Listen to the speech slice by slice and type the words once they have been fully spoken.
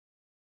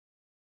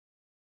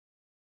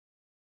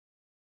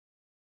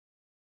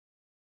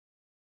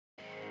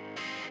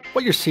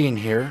What you're seeing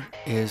here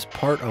is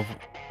part of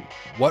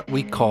what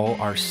we call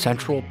our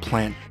central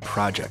plant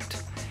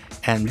project.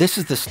 And this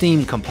is the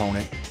STEAM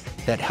component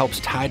that helps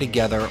tie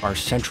together our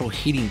central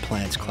heating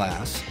plants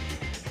class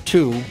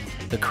to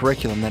the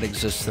curriculum that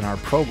exists in our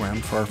program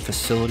for our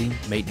facility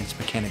maintenance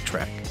mechanic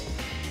track.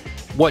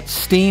 What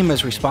STEAM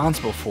is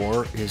responsible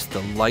for is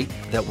the light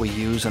that we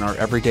use in our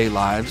everyday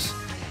lives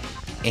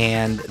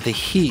and the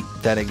heat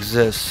that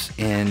exists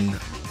in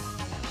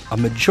a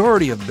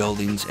majority of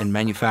buildings and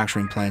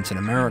manufacturing plants in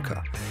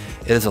America.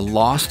 It is a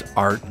lost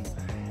art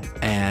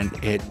and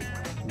it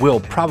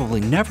will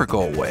probably never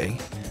go away,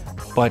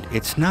 but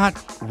it's not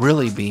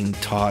really being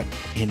taught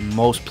in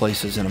most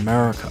places in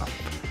America.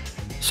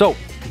 So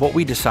what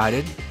we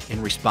decided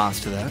in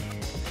response to that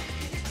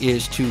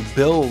is to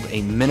build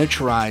a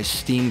miniaturized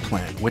STEAM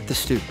plant with the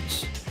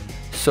students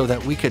so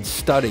that we could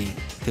study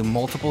the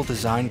multiple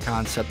design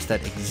concepts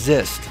that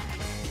exist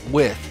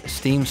with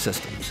STEAM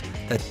systems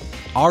that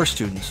our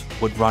students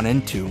would run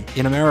into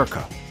in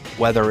America.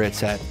 Whether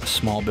it's at a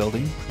small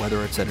building,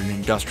 whether it's at an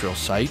industrial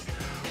site,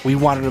 we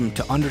wanted them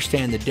to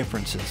understand the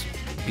differences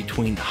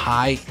between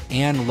high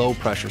and low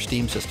pressure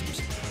steam systems,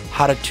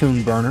 how to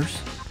tune burners,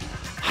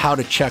 how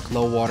to check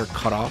low water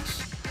cutoffs,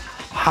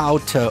 how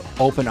to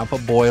open up a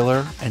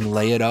boiler and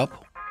lay it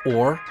up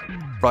or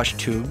brush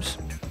tubes.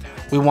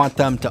 We want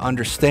them to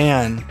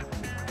understand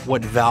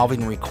what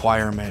valving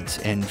requirements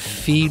and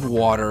feed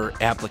water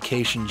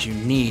applications you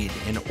need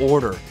in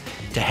order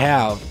to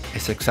have a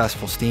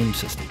successful steam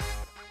system.